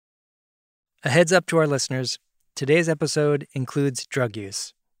A heads up to our listeners, today's episode includes drug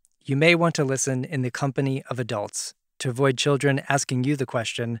use. You may want to listen in the company of adults to avoid children asking you the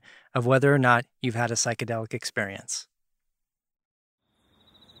question of whether or not you've had a psychedelic experience.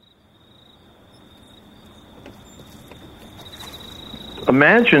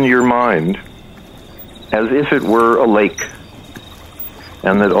 Imagine your mind as if it were a lake,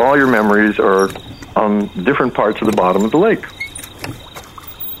 and that all your memories are on different parts of the bottom of the lake.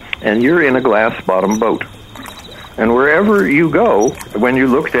 And you're in a glass-bottom boat. And wherever you go, when you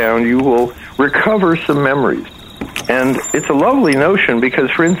look down, you will recover some memories. And it's a lovely notion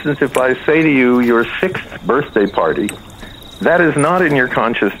because, for instance, if I say to you your 6th birthday party, that is not in your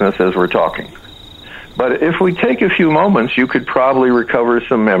consciousness as we're talking. But if we take a few moments, you could probably recover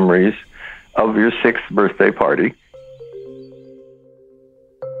some memories of your 6th birthday party.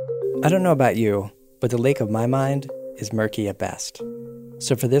 I don't know about you, but the lake of my mind is murky at best.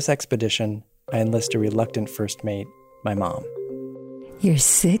 So for this expedition, I enlist a reluctant first mate, my mom. Your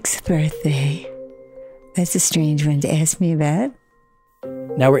 6th birthday. That's a strange one to ask me about.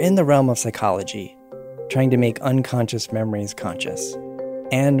 Now we're in the realm of psychology, trying to make unconscious memories conscious.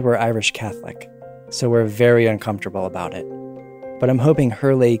 And we're Irish Catholic, so we're very uncomfortable about it. But I'm hoping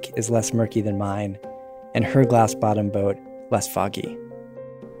her lake is less murky than mine, and her glass-bottom boat less foggy.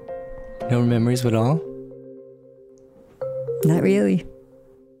 No memories at all? Not really.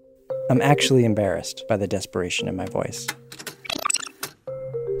 I'm actually embarrassed by the desperation in my voice.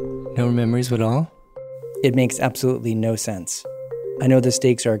 No memories at all? It makes absolutely no sense. I know the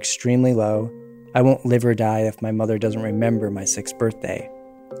stakes are extremely low. I won't live or die if my mother doesn't remember my 6th birthday.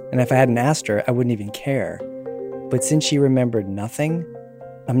 And if I hadn't asked her, I wouldn't even care. But since she remembered nothing,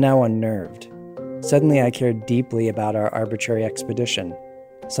 I'm now unnerved. Suddenly I cared deeply about our arbitrary expedition.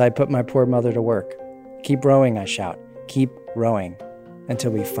 So I put my poor mother to work. Keep rowing, I shout. Keep rowing.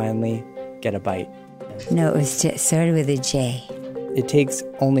 Until we finally get a bite. No, it was started with a J. It takes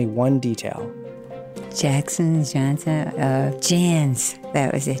only one detail. Jackson, Johnson, Jan's.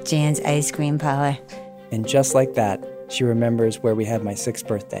 That was it. Jan's ice cream parlor. And just like that, she remembers where we had my 6th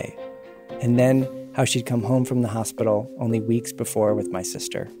birthday. And then how she'd come home from the hospital only weeks before with my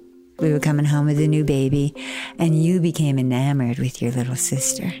sister. We were coming home with a new baby, and you became enamored with your little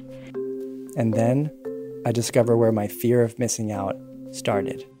sister. And then I discover where my fear of missing out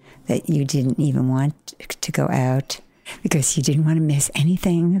started. That you didn't even want to go out because you didn't want to miss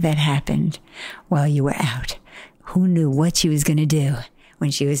anything that happened while you were out. Who knew what she was going to do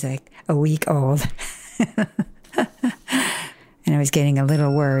when she was like a week old? And I was getting a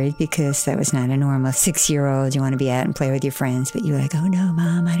little worried because that was not a normal 6-year-old. You want to be out and play with your friends, but you were like, oh no,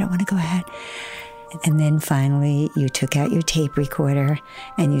 Mom, I don't want to go out. And then finally you took out your tape recorder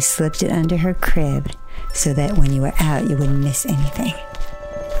and you slipped it under her crib so that when you were out, you wouldn't miss anything.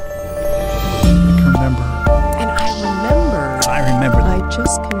 I can remember. And I remember. I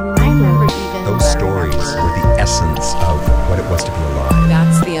just can remember. I remember even those stories were the essence of what it was to be alive.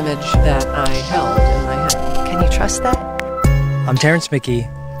 That's the image that I held in my head. Can you trust that? I'm Terrence Mickey,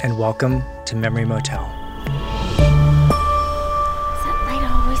 and welcome to Memory Motel. Is that light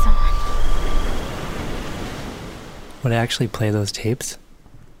always on? Would I actually play those tapes?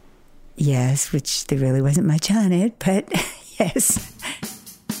 Yes, which there really wasn't much on it, but yes.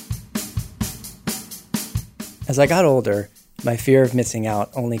 As I got older, my fear of missing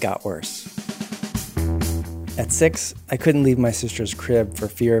out only got worse. At 6, I couldn't leave my sister's crib for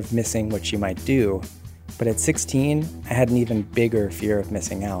fear of missing what she might do, but at 16, I had an even bigger fear of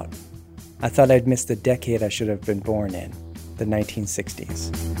missing out. I thought I'd missed the decade I should have been born in, the 1960s.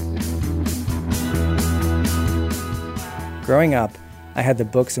 Growing up, I had the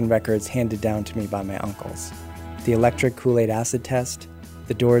books and records handed down to me by my uncles. The Electric Kool-Aid Acid Test,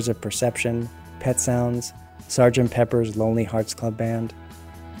 The Doors of Perception, Pet Sounds, Sgt. Pepper's Lonely Hearts Club Band.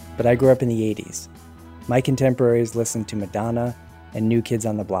 But I grew up in the 80s. My contemporaries listened to Madonna and New Kids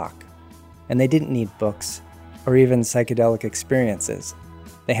on the Block. And they didn't need books or even psychedelic experiences.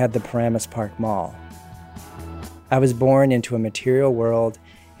 They had the Paramus Park Mall. I was born into a material world,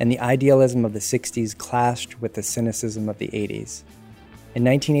 and the idealism of the 60s clashed with the cynicism of the 80s. In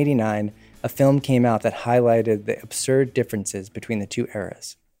 1989, a film came out that highlighted the absurd differences between the two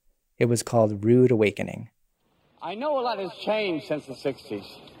eras. It was called Rude Awakening. I know a lot has changed since the 60s,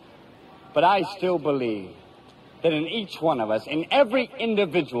 but I still believe that in each one of us, in every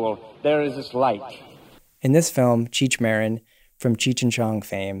individual, there is this light. In this film, Cheech Marin, from Cheech and Chong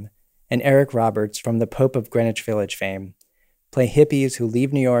fame, and Eric Roberts, from the Pope of Greenwich Village fame, play hippies who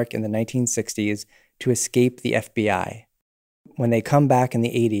leave New York in the 1960s to escape the FBI. When they come back in the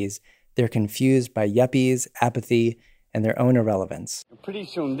 80s, they're confused by yuppies, apathy, and their own irrelevance. Pretty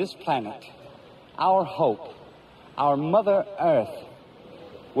soon, this planet our hope, our Mother Earth,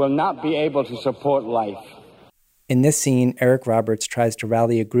 will not be able to support life. In this scene, Eric Roberts tries to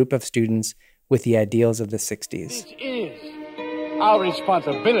rally a group of students with the ideals of the 60s. It is our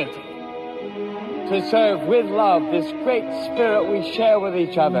responsibility to serve with love this great spirit we share with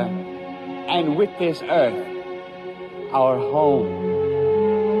each other and with this earth, our home.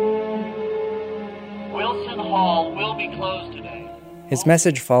 Wilson Hall will be closed today. His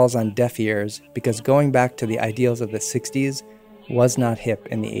message falls on deaf ears because going back to the ideals of the 60s was not hip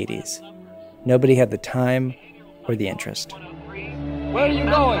in the 80s. Nobody had the time or the interest. Where are you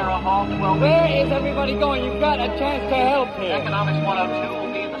going? Where is everybody going? You've got a chance to help here. Economics 102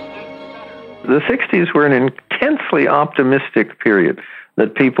 will be in the student center. The 60s were an intensely optimistic period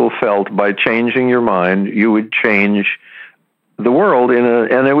that people felt by changing your mind, you would change the world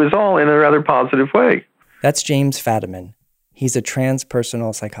and it was all in a rather positive way. That's James Fadiman. He's a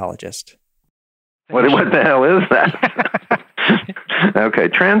transpersonal psychologist. What the hell is that? Okay,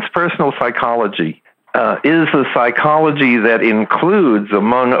 transpersonal psychology is the psychology that includes,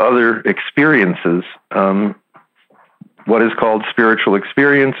 among other experiences, what is called spiritual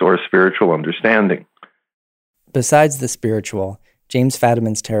experience or spiritual understanding. Besides the spiritual, James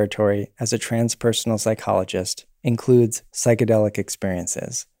Fadiman's territory as a transpersonal psychologist includes psychedelic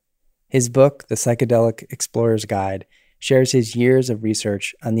experiences. His book, The Psychedelic Explorer's Guide, shares his years of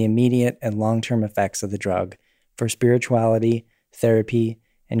research on the immediate and long-term effects of the drug for spirituality, therapy,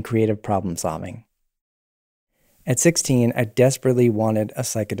 and creative problem-solving. At 16, I desperately wanted a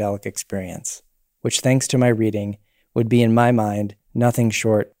psychedelic experience, which, thanks to my reading, would be in my mind nothing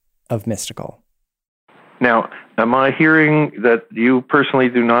short of mystical. Now, am I hearing that you personally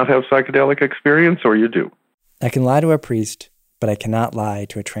do not have psychedelic experience, or you do? I can lie to a priest, but I cannot lie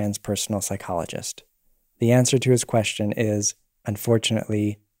to a transpersonal psychologist. The answer to his question is,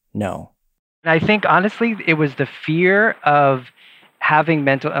 unfortunately, no. I think, honestly, it was the fear of having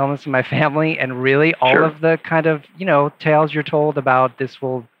mental illness in my family and really all of the kind of, tales you're told about this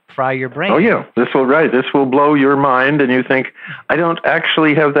will fry your brain. Oh, yeah. This will blow your mind, and you think, I don't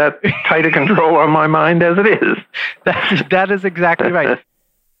actually have that tight a control on my mind as it is. That is exactly right.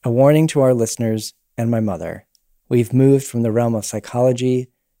 A warning to our listeners and my mother. We've moved from the realm of psychology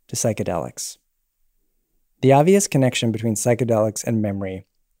to psychedelics. The obvious connection between psychedelics and memory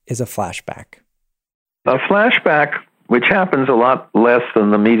is a flashback. A flashback, which happens a lot less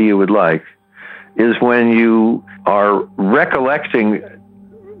than the media would like, is when you are recollecting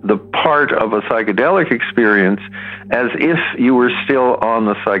the part of a psychedelic experience as if you were still on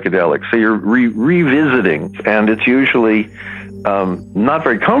the psychedelic. So you're revisiting, and it's usually not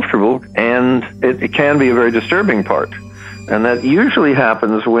very comfortable, and it can be a very disturbing part. And that usually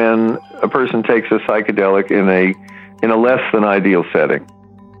happens when a person takes a psychedelic in a less than ideal setting.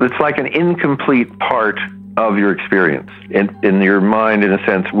 It's like an incomplete part of your experience. In your mind, in a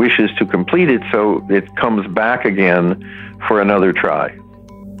sense, wishes to complete it, so it comes back again for another try.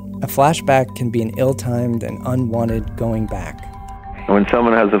 A flashback can be an ill-timed and unwanted going back. When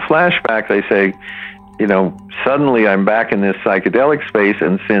someone has a flashback, they say, suddenly I'm back in this psychedelic space,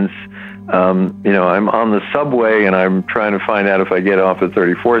 and since, I'm on the subway and I'm trying to find out if I get off at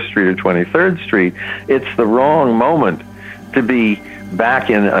 34th Street or 23rd Street, it's the wrong moment to be back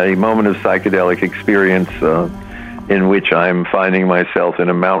in a moment of psychedelic experience in which I'm finding myself in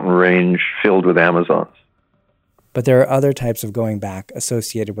a mountain range filled with Amazons. But there are other types of going back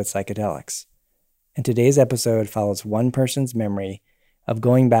associated with psychedelics. And today's episode follows one person's memory of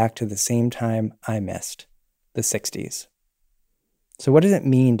going back to the same time I missed, the 60s. So what does it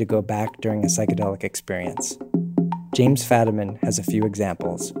mean to go back during a psychedelic experience? James Fadiman has a few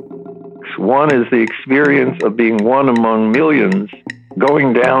examples. One is the experience of being one among millions,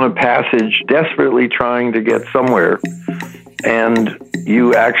 going down a passage, desperately trying to get somewhere, and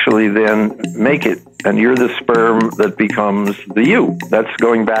you actually then make it, and you're the sperm that becomes the you. That's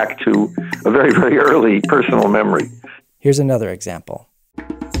going back to a very, very early personal memory. Here's another example.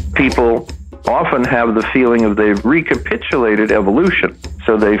 People often have the feeling of they've recapitulated evolution.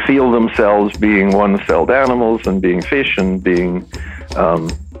 So they feel themselves being one-celled animals and being fish and being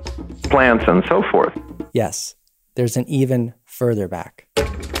plants and so forth. Yes, there's an even further back.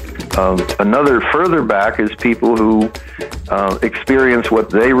 Another further back is people who experience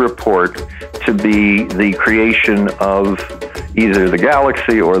what they report to be the creation of either the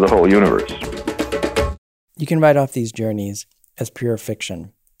galaxy or the whole universe. You can write off these journeys as pure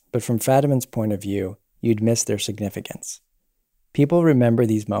fiction, but from Fadiman's point of view, you'd miss their significance. People remember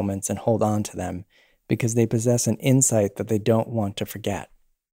these moments and hold on to them because they possess an insight that they don't want to forget.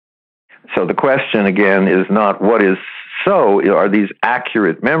 So the question, again, is not what is so, are these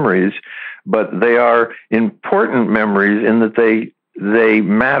accurate memories, but they are important memories in that they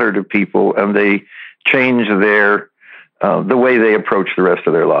matter to people and they change the way they approach the rest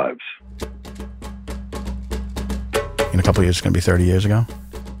of their lives. In a couple of years, it's going to be 30 years ago.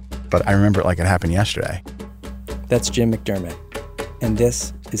 But I remember it like it happened yesterday. That's Jim McDermott, and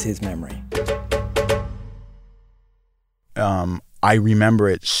this is his memory. I remember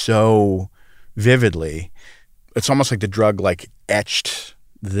it so vividly. It's almost like the drug like etched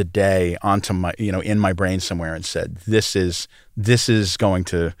the day onto my, in my brain somewhere and said, this is going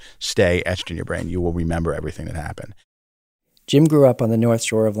to stay etched in your brain. You will remember everything that happened. Jim grew up on the North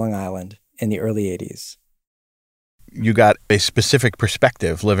Shore of Long Island in the early 80s. You got a specific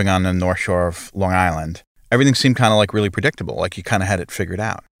perspective living on the North Shore of Long Island. Everything seemed kind of like really predictable, like you kind of had it figured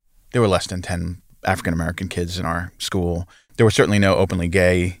out. There were less than 10 African-American kids in our school. There were certainly no openly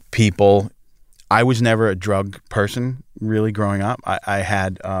gay people. I was never a drug person, really, growing up. I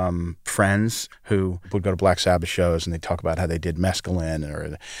had friends who would go to Black Sabbath shows and they'd talk about how they did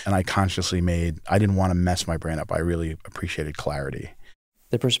mescaline, and I consciously I didn't want to mess my brain up. I really appreciated clarity.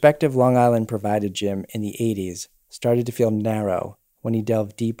 The perspective Long Island provided Jim in the 80s started to feel narrow when he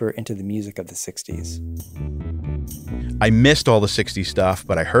delved deeper into the music of the 60s. I missed all the 60s stuff,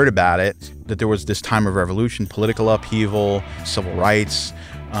 but I heard about it, that there was this time of revolution, political upheaval, civil rights,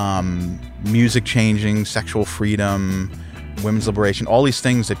 music changing, sexual freedom, women's liberation, all these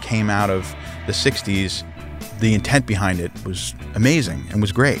things that came out of the 60s. The intent behind it was amazing and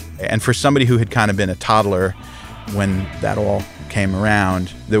was great. And for somebody who had kind of been a toddler when that all came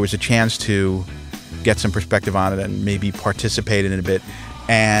around, there was a chance to get some perspective on it and maybe participate in it a bit.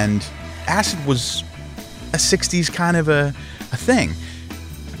 And acid was a 60s kind of a thing.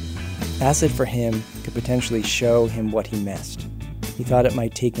 Acid for him could potentially show him what he missed. He thought it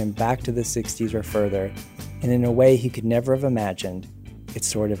might take him back to the 60s or further, and in a way he could never have imagined, it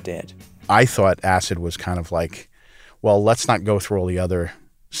sort of did. I thought acid was kind of like, well, let's not go through all the other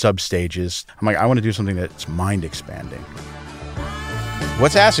sub-stages. I'm like, I want to do something that's mind-expanding.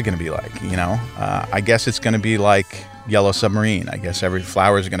 What's acid going to be like, I guess it's going to be like Yellow Submarine. I guess every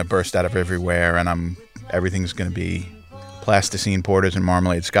flower is going to burst out of everywhere, and everything's going to be plasticine porters and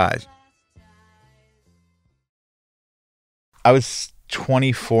marmalade skies. I was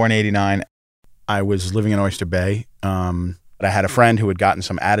 24 in 89. I was living in Oyster Bay. But I had a friend who had gotten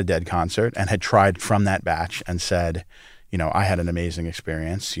some At a Dead concert and had tried from that batch and said, I had an amazing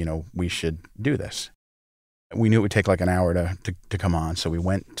experience. We should do this. We knew it would take like an hour to come on, so we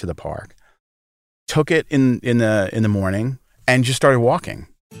went to the park. Took it in the morning and just started walking.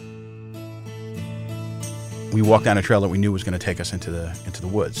 We walked down a trail that we knew was going to take us into the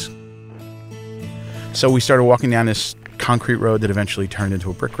woods. So we started walking down this concrete road that eventually turned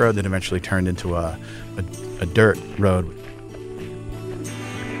into a brick road, that eventually turned into a dirt road.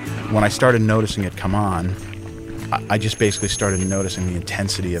 When I started noticing it come on, I just basically started noticing the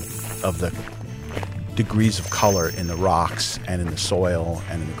intensity of the degrees of color in the rocks and in the soil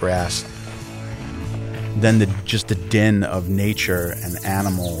and in the grass. Then just the din of nature and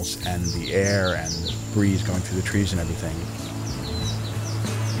animals and the air and the breeze going through the trees and everything.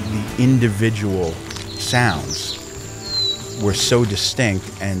 The individual sounds were so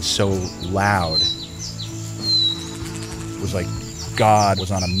distinct and so loud. It was like God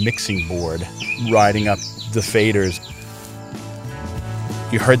was on a mixing board riding up the faders.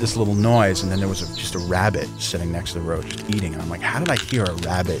 You heard this little noise, and then there was just a rabbit sitting next to the road just eating. And I'm like, how did I hear a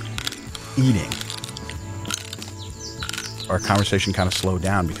rabbit eating? Our conversation kind of slowed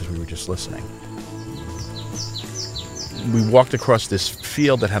down because we were just listening. We walked across this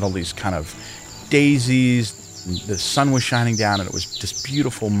field that had all these kind of daisies. The sun was shining down, and it was this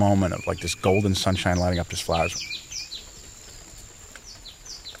beautiful moment of like this golden sunshine lighting up these flowers.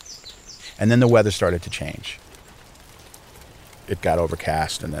 And then the weather started to change. It got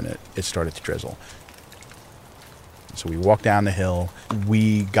overcast, and then it started to drizzle. So we walked down the hill.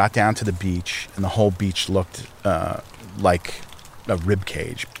 We got down to the beach, and the whole beach looked like a rib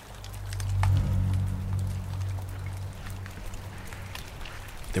cage.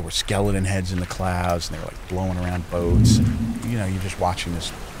 There were skeleton heads in the clouds, and they were like blowing around boats. And, you're just watching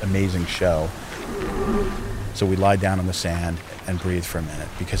this amazing show. So we lied down on the sand and breathed for a minute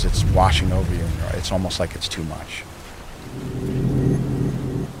because it's washing over you, and it's almost like it's too much.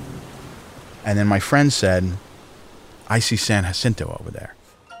 And then my friend said, I see San Jacinto over there.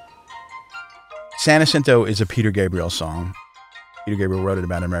 San Jacinto is a Peter Gabriel song. Peter Gabriel wrote it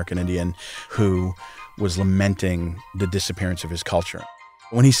about an American Indian who was lamenting the disappearance of his culture.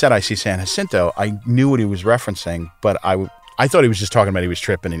 When he said, I see San Jacinto, I knew what he was referencing, but I thought he was just talking about he was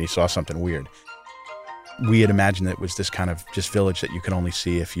tripping and he saw something weird. We had imagined that it was this kind of just village that you could only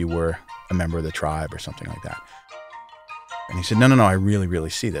see if you were a member of the tribe or something like that. And he said, no, I really,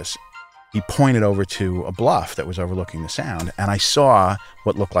 really see this. He pointed over to a bluff that was overlooking the sound, and I saw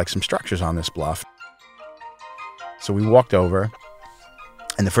what looked like some structures on this bluff. So we walked over,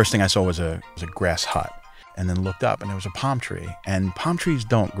 and the first thing I saw was a grass hut, and then looked up, and there was a palm tree. And palm trees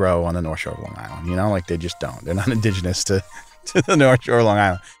don't grow on the North Shore of Long Island, you know, like they just don't. They're not indigenous to the North Shore of Long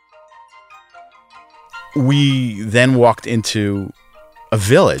Island. We then walked into a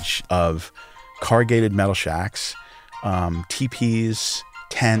village of corrugated metal shacks, teepees,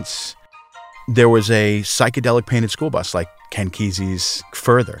 tents. There was a psychedelic painted school bus like Ken Kesey's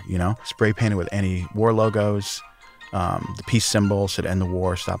Further, you know, spray painted with anti-war logos. The peace symbol said end the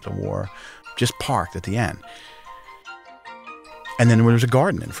war, stop the war, just parked at the end. And then there was a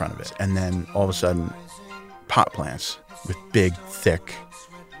garden in front of it. And then all of a sudden, pot plants with big, thick,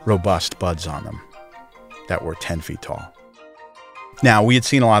 robust buds on them that were 10 feet tall. Now, we had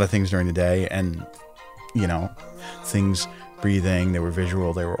seen a lot of things during the day and, you know, things breathing, they were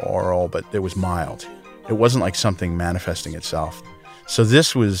visual, they were oral, but it was mild. It wasn't like something manifesting itself. So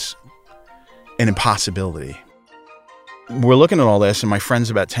this was an impossibility. We're looking at all this, and my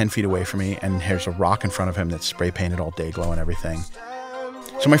friend's about 10 feet away from me, and there's a rock in front of him that's spray painted all day glow and everything.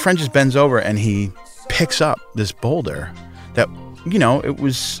 So my friend just bends over and he picks up this boulder that, you know,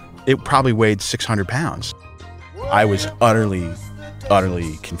 it probably weighed 600 pounds. I was utterly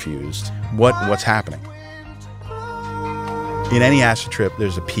confused. What's happening? In any acid trip,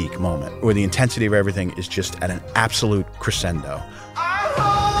 there's a peak moment where the intensity of everything is just at an absolute crescendo.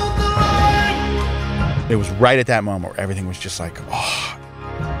 It was right at that moment where everything was just like, oh.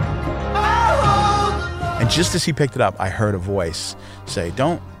 And just as he picked it up, I heard a voice say,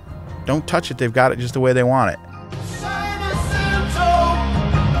 don't touch it. They've got it just the way they want it.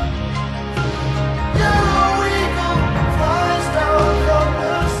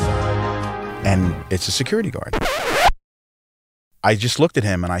 And it's a security guard. I just looked at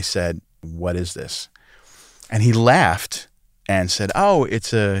him and I said, what is this? And he laughed and said, oh,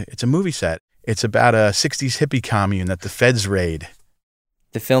 it's a movie set. It's about a 60s hippie commune that the feds raid.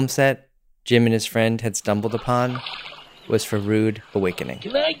 The film set Jim and his friend had stumbled upon was for Rude Awakening.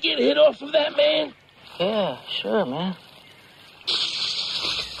 Can I get hit off of that, man? Yeah, sure, man.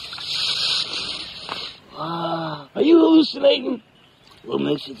 Are you hallucinating? What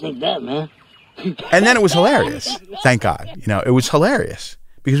makes you think that, man? And then it was hilarious. Thank God. You know, it was hilarious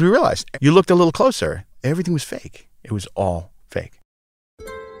because we realized you looked a little closer. Everything was fake. It was all fake.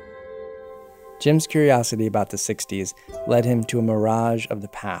 Jim's curiosity about the 60s led him to a mirage of the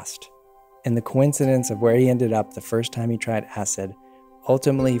past, and the coincidence of where he ended up the first time he tried acid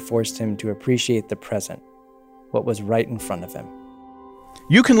ultimately forced him to appreciate the present, what was right in front of him.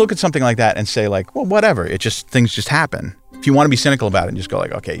 You can look at something like that and say, like, well, whatever. Things just happen. If you want to be cynical about it and just go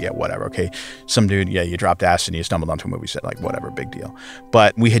like, okay, yeah, whatever. Okay, some dude, yeah, you dropped acid and you stumbled onto a movie set, like, whatever, big deal.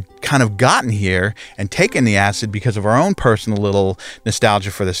 But we had kind of gotten here and taken the acid because of our own personal little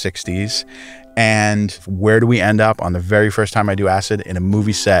nostalgia for the 60s. And where do we end up on the very first time I do acid? In a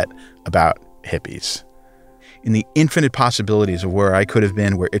movie set about hippies. In the infinite possibilities of where I could have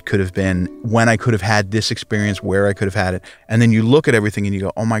been, where it could have been, when I could have had this experience, where I could have had it. And then you look at everything and you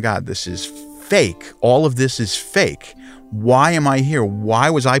go, oh my God, this is fake. All of this is fake. Why am I here?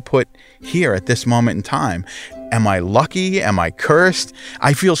 Why was I put here at this moment in time? Am I lucky? Am I cursed?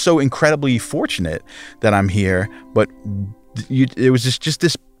 I feel so incredibly fortunate that I'm here, but it was just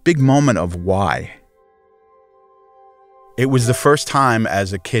this big moment of why. It was the first time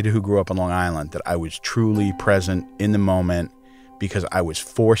as a kid who grew up on Long Island that I was truly present in the moment because I was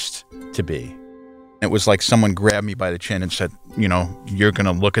forced to be. It was like someone grabbed me by the chin and said, you know, you're going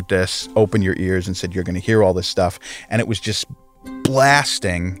to look at this, open your ears, and said, you're going to hear all this stuff. And it was just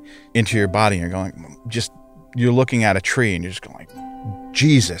blasting into your body. And you're looking at a tree and you're just going like,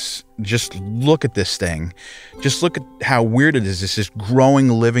 Jesus, just look at this thing. Just look at how weird it is. It's this growing,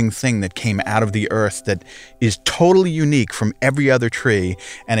 living thing that came out of the earth that is totally unique from every other tree.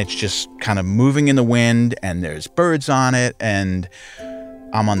 And it's just kind of moving in the wind and there's birds on it. And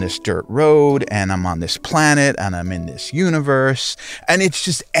I'm on this dirt road and I'm on this planet and I'm in this universe. And it's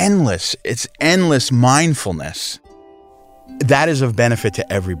just endless. It's endless mindfulness. That is of benefit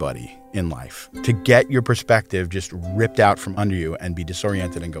to everybody in life, to get your perspective just ripped out from under you and be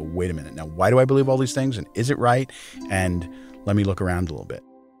disoriented and go, wait a minute, now why do I believe all these things? And is it right? And let me look around a little bit.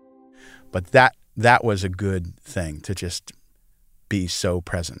 But that was a good thing, to just be so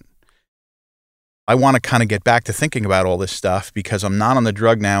present. I want to kind of get back to thinking about all this stuff because I'm not on the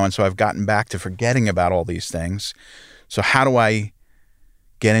drug now, and so I've gotten back to forgetting about all these things. So how do I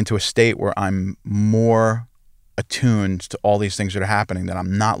get into a state where I'm more attuned to all these things that are happening that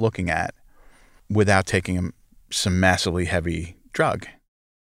I'm not looking at without taking some massively heavy drug.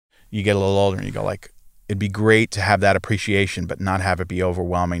 You get a little older and you go like, it'd be great to have that appreciation, but not have it be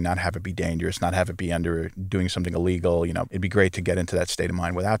overwhelming, not have it be dangerous, not have it be under doing something illegal. You know, it'd be great to get into that state of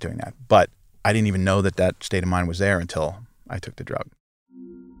mind without doing that. But I didn't even know that that state of mind was there until I took the drug.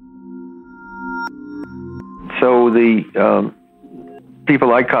 So the people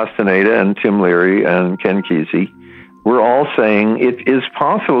like Castaneda and Tim Leary and Ken Kesey were all saying it is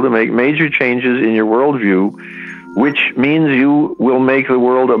possible to make major changes in your worldview, which means you will make the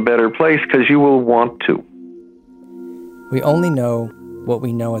world a better place because you will want to. We only know what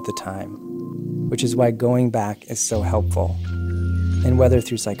we know at the time, which is why going back is so helpful. And whether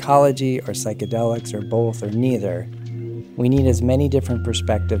through psychology or psychedelics or both or neither, we need as many different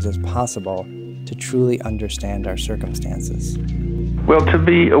perspectives as possible to truly understand our circumstances. Well, to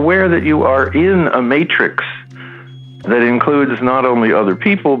be aware that you are in a matrix that includes not only other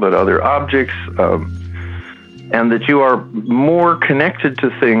people but other objects, and that you are more connected to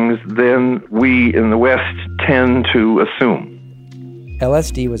things than we in the West tend to assume.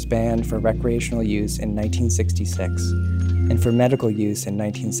 LSD was banned for recreational use in 1966 and for medical use in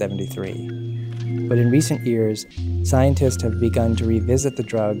 1973. But in recent years, scientists have begun to revisit the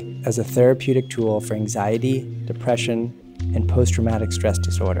drug as a therapeutic tool for anxiety, depression, and post-traumatic stress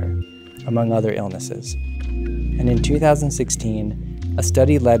disorder, among other illnesses. And in 2016, a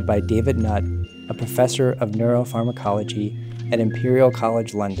study led by David Nutt, a professor of neuropharmacology at Imperial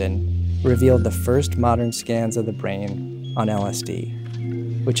College London, revealed the first modern scans of the brain on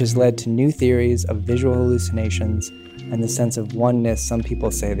LSD, which has led to new theories of visual hallucinations and the sense of oneness some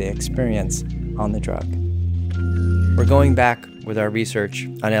people say they experience on the drug. We're going back with our research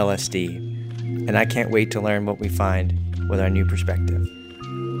on LSD, and I can't wait to learn what we find with our new perspective.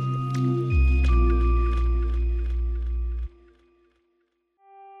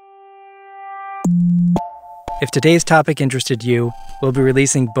 If today's topic interested you, we'll be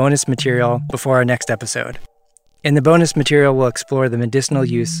releasing bonus material before our next episode. In the bonus material, we'll explore the medicinal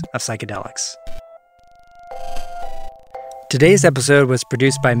use of psychedelics. Today's episode was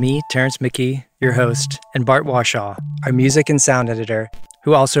produced by me, Terrence McKee, your host, and Bart Washaw, our music and sound editor,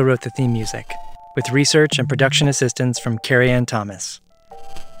 who also wrote the theme music, with research and production assistance from Carrie Ann Thomas.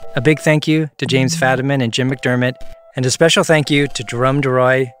 A big thank you to James Fadiman and Jim McDermott, and a special thank you to Jerome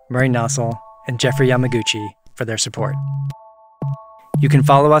DeRoy, Murray Nossel, and Jeffrey Yamaguchi for their support. You can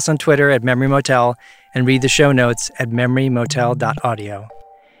follow us on Twitter at Memory Motel and read the show notes at memorymotel.audio.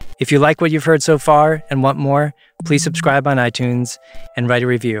 If you like what you've heard so far and want more, please subscribe on iTunes and write a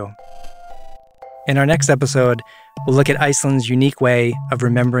review. In our next episode, we'll look at Iceland's unique way of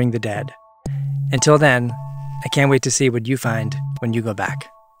remembering the dead. Until then, I can't wait to see what you find when you go back.